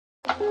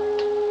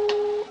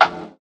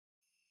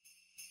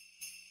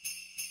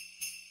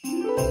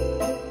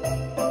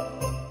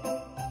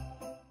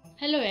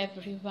Hello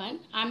everyone,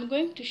 I'm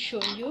going to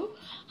show you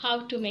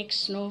how to make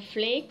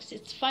snowflakes.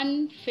 It's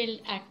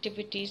fun-filled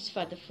activities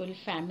for the full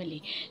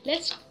family.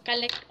 Let's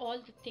collect all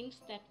the things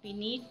that we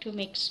need to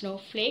make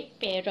snowflake.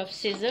 Pair of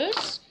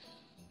scissors,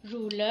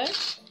 ruler,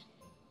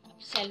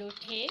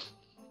 sellotape,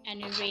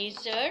 an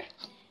eraser,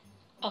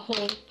 a hole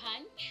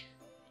punch,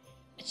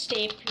 a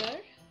stapler,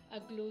 a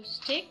glue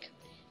stick,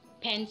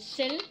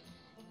 pencil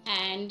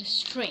and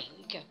string.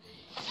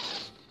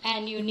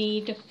 And you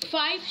need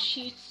 5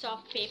 sheets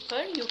of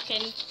paper. You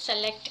can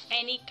select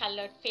any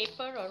colored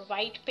paper or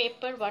white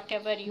paper,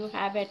 whatever you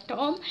have at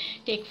home.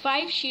 Take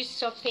 5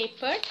 sheets of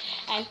paper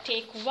and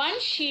take 1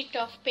 sheet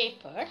of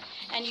paper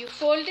and you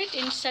fold it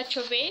in such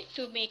a way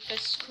to make a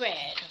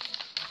square.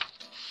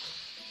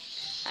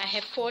 I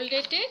have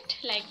folded it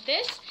like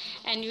this,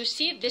 and you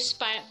see this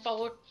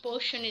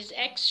portion is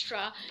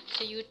extra,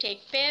 so you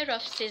take pair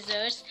of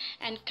scissors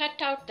and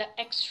cut out the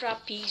extra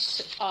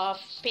piece of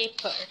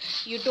paper.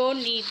 You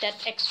don't need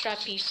that extra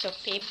piece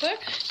of paper.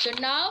 So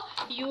now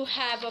you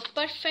have a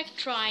perfect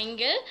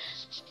triangle.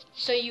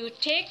 So you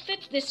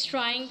take this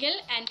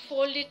triangle and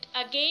fold it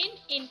again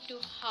into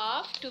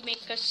half to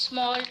make a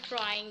small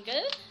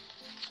triangle.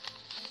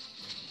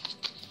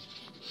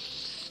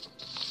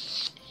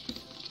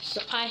 So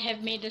I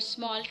have made a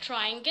small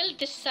triangle.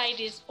 This side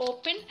is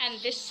open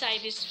and this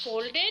side is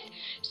folded.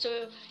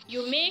 So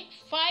you make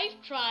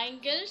 5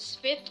 triangles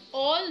with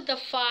all the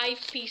 5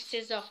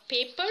 pieces of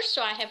paper.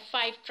 So I have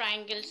 5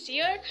 triangles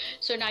here.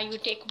 So now you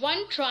take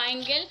 1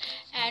 triangle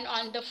and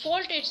on the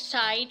folded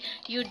side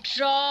you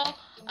draw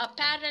a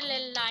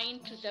parallel line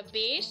to the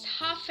base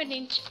half an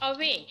inch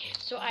away.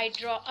 So I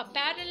draw a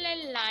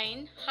parallel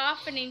line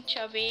half an inch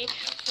away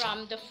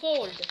from the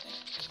fold.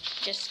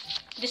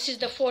 This is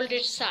the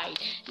folded side.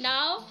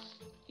 Now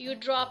you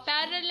draw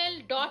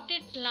parallel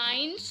dotted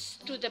lines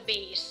to the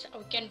base.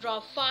 You can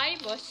draw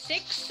 5 or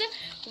 6,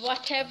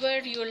 whatever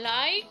you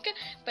like,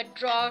 but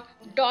draw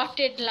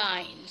dotted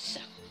lines.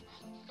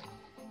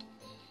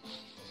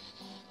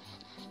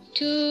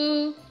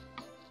 2,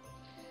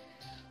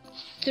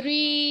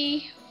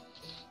 3,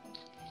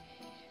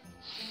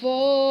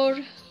 4,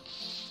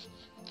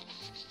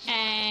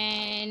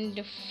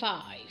 and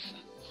 5.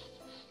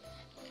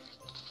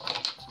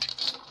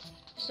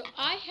 So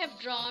I have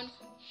drawn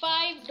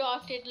 5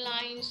 dotted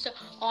lines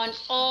on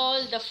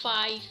all the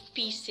 5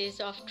 pieces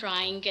of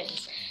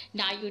triangles.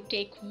 Now you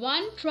take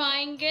 1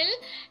 triangle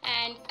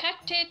and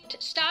cut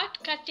it, start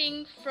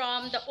cutting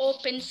from the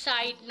open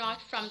side, not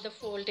from the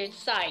folded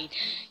side.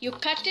 You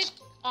cut it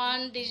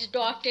on these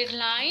dotted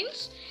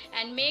lines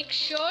and make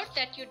sure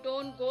that you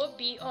don't go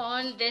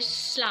beyond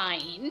this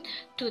line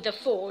to the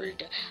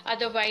fold.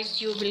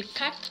 Otherwise you will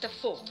cut the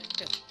fold.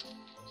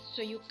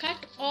 So you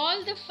cut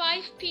all the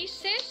 5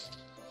 pieces.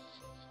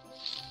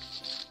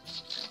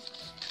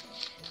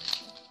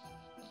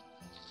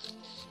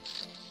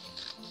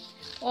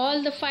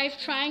 All the 5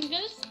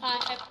 triangles, I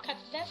have cut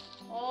them,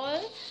 all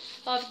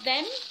of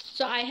them.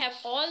 So I have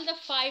all the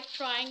 5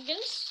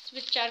 triangles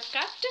which are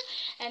cut.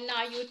 And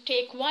now you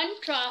take 1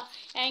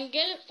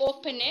 triangle,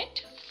 open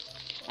it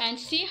and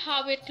see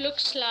how it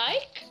looks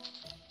like.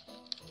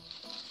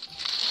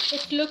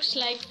 It looks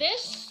like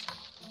this.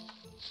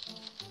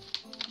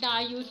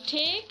 Now you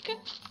take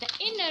the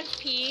inner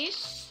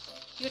piece,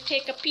 you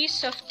take a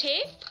piece of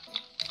tape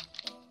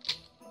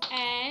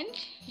and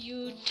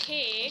you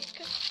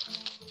take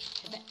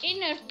the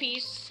inner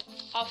piece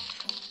of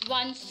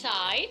one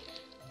side,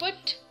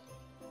 put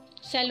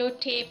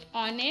sellotape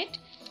on it,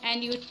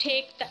 and you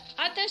take the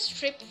other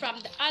strip from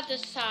the other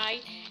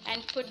side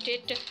and put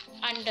it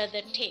under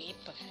the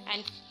tape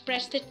and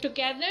press it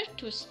together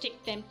to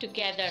stick them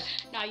together.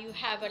 Now you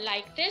have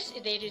like this,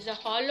 there is a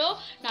hollow.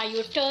 Now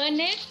you turn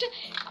it,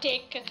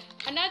 take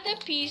another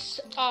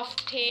piece of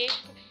tape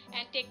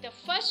and take the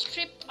first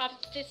strip of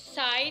this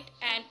side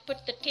and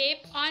put the tape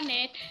on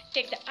it.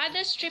 Take the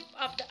other strip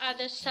of the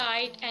other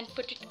side and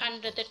put it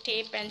under the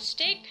tape and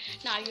stick.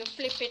 Now you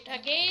flip it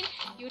again.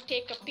 You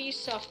take a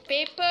piece of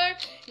paper.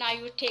 Now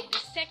you take the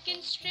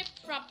second strip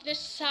from this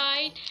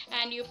side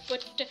and you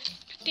put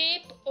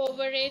tape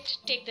over it.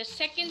 Take the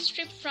second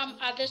strip from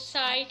other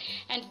side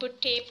and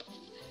put tape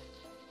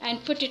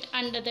and put it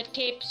under the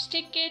tape,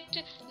 stick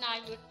it.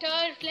 Now you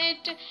turn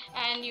it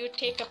and you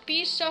take a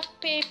piece of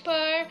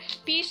paper,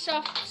 piece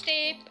of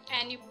tape,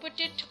 and you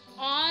put it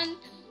on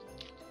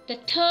the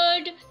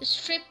third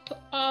strip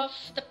of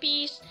the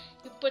piece.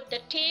 You put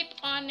the tape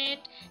on it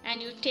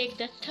and you take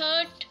the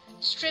third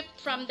strip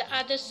from the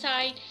other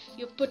side,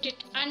 you put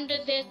it under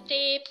the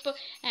tape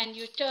and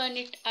you turn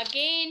it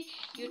again.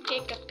 You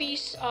take a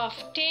piece of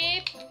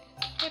tape,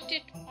 put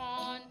it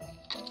on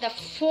the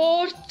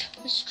fourth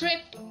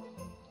strip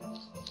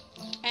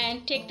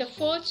and take the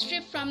fourth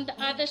strip from the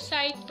other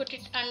side, put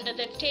it under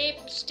the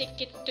tape,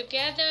 stick it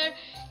together.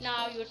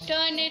 Now you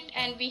turn it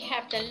and we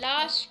have the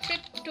last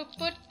strip to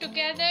put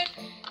together.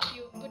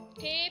 You put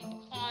tape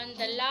on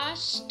the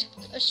last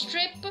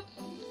strip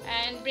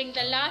and bring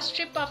the last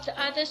strip of the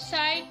other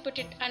side, put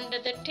it under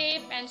the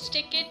tape and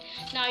stick it.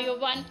 Now your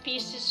one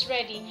piece is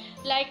ready.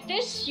 Like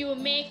this you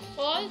make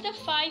all the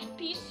 5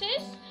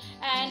 pieces,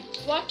 and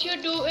what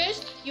you do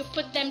is you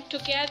put them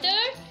together.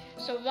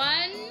 So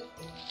 1,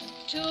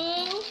 2,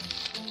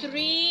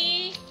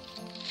 3,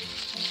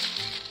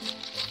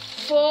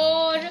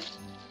 4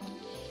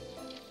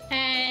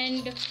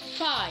 and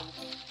 5.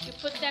 You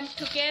put them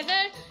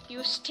together,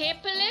 you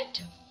staple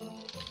it.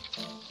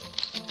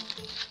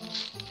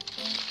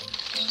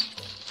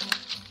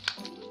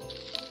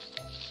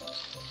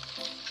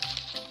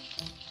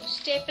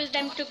 Staple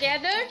them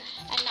together,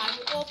 and now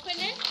you open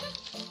it,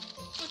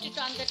 put it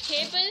on the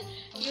table.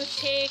 You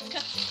take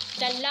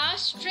the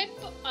last strip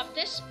of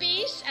this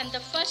piece and the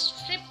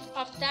first strip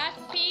of that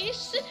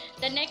piece,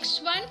 the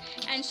next one,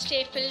 and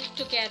staple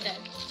together.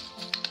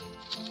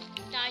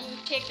 Now you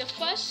take the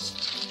first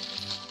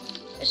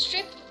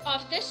strip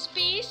of this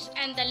piece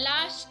and the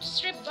last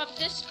strip of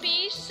this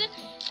piece,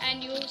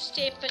 and you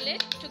staple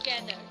it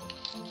together.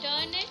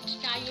 Turn it.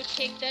 Now you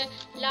take the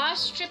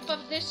last strip of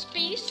this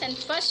piece and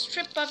first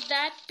strip of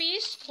that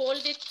piece,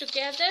 hold it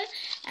together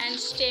and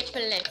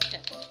staple it.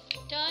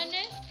 Turn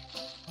it.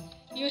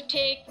 You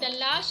take the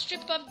last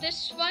strip of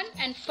this one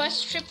and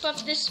first strip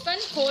of this one,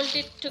 hold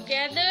it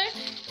together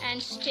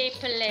and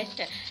staple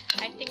it.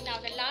 I think now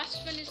the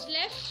last one is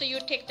left, so you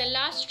take the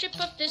last strip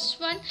of this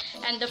one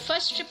and the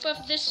first strip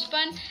of this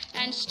one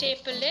and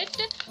staple it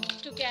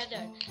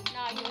together.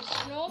 Now your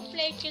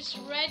snowflake is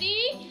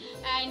ready,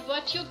 and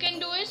what you can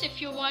do is,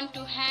 if you want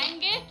to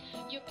hang it,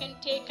 you can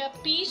take a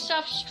piece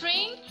of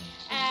string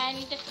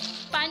and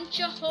punch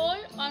a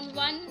hole on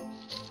one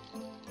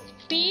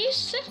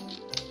piece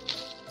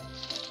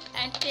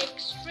and take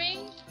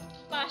string,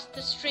 pass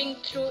the string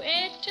through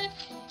it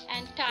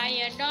and tie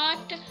a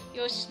knot.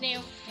 Your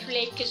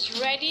snowflake is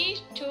ready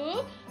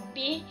to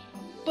be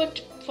put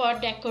for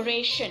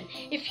decoration.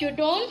 If you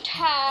don't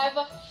have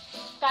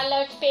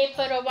colored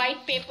paper or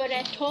white paper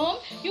at home,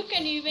 you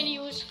can even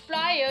use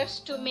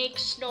flyers to make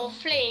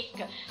snowflake.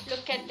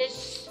 Look at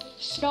this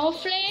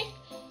snowflake,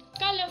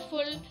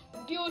 colorful,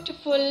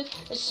 beautiful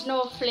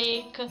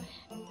snowflake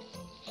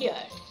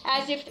here,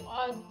 as if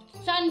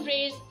sun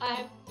rays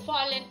have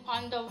fallen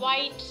on the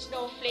white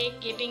snowflake,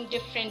 giving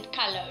different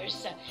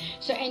colors.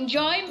 So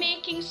enjoy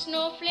making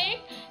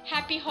snowflake.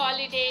 Happy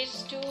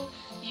holidays to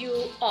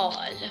you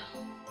all.